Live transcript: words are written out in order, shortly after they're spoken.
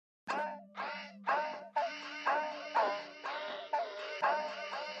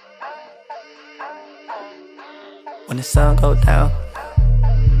when the sun go down.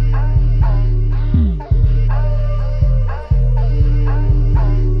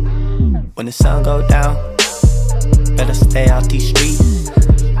 When the sun go down, better stay out these streets.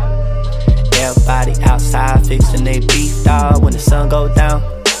 Everybody outside fixing they beef, dawg. When the sun go down,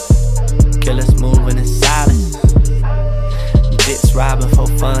 killers moving in silence. Jits robbing for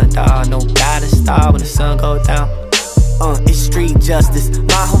fun, dawg. No guidance, dawg. When the sun go down, it's street justice.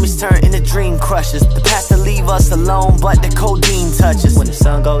 My homies turn into dream crushers. The pastor leave us alone, but the codeine touches. When the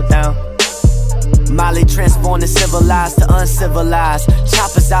sun go down, Molly transformed the civilized to uncivilized.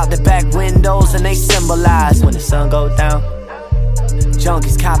 Choppers out the back windows and they symbolize. When the sun go down,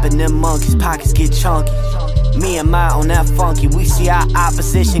 junkies copping them monkeys, pockets get chunky. Me and my on that funky, we see our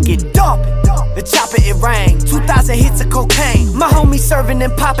opposition get dumping. The chopper it rain, 2,000 hits of cocaine. My homies serving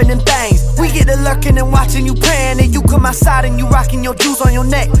and popping them things. We get to lurking and watching you praying, and you come outside and you rocking your jewels on your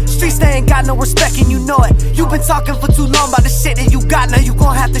neck. Streets they ain't got no respect and you know it. You been talking for too long about the shit that you got, now you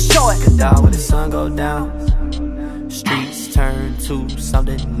gon' have to show it. Cause dawg, when the sun go down, streets turn to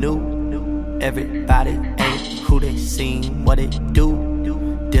something new. Everybody ain't who they seem, what it do.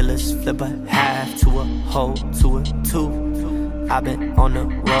 Dealers flip a half to a whole to a two. I've been on the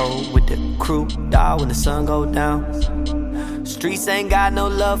road with the crew, dawg, when the sun go down. Streets ain't got no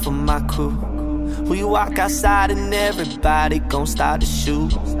love for my crew. Who you walk outside and everybody gon' start to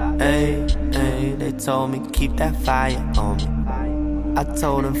shoot. Ayy, ayy, they told me keep that fire on me. I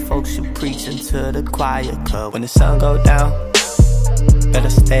told them folks you preaching to the choir club. When the sun go down, better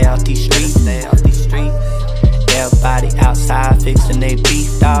stay out these streets, stay out these streets. Everybody outside fixing they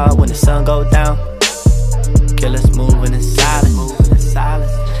beef, dawg. When the sun go down, killers moving in silence.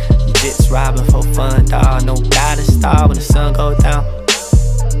 Jits robbing for fun, dawg. No guidance, dawg. When the sun go down,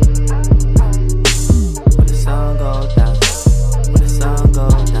 when the sun go down, when the sun go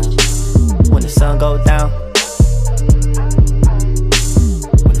down, when the sun go down,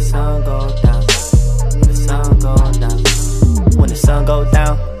 when the sun go down, when the sun go down, when the sun go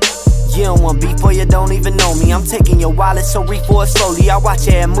down. You don't want beef or you don't even know me. I'm taking your wallet, so reach for it slowly. I watch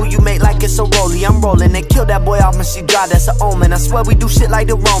every move you make like it's a rollie. I'm rolling and kill that boy off when she dry, that's an omen. I swear we do shit like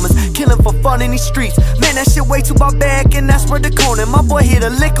the Romans, killing for fun in these streets. Man, that shit way too barbaric and that's where the Conan. My boy hit a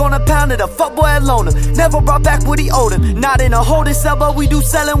lick on a pound of the fuck boy alone. Never brought back what he owed him. Not in a holding cell, but we do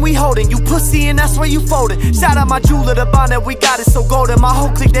selling, we holding. You pussy and that's where you folding. Shout out my jeweler, the bond that we got is so golden. My whole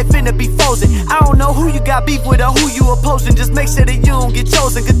clique, they finna be frozen. I don't know who you got beef with or who you opposing. Just make sure that you don't get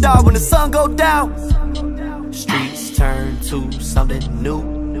chosen. Cause dawg, when the sun go down, streets turn to something new.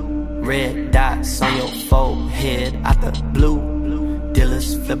 Red dots on your forehead out the blue.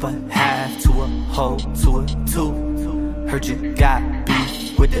 Dealers flip a half to a whole to a two. Heard you got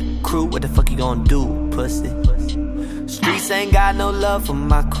beef with the crew, what the fuck you gon' do, pussy? Streets ain't got no love for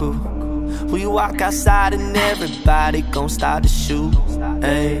my crew. Who you walk outside and everybody gon' start to shoot.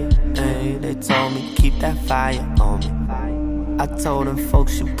 Ayy, ayy, they told me keep that fire on me. I told them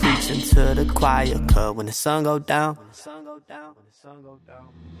folks you preaching to the choir club. When the sun go down, when the sun go down, when the sun go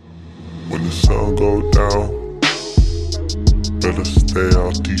down, when the sun go down, better stay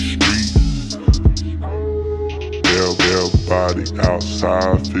out these streets. Everybody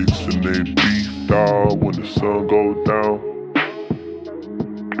outside fixing they beef, dawg. When the sun go down,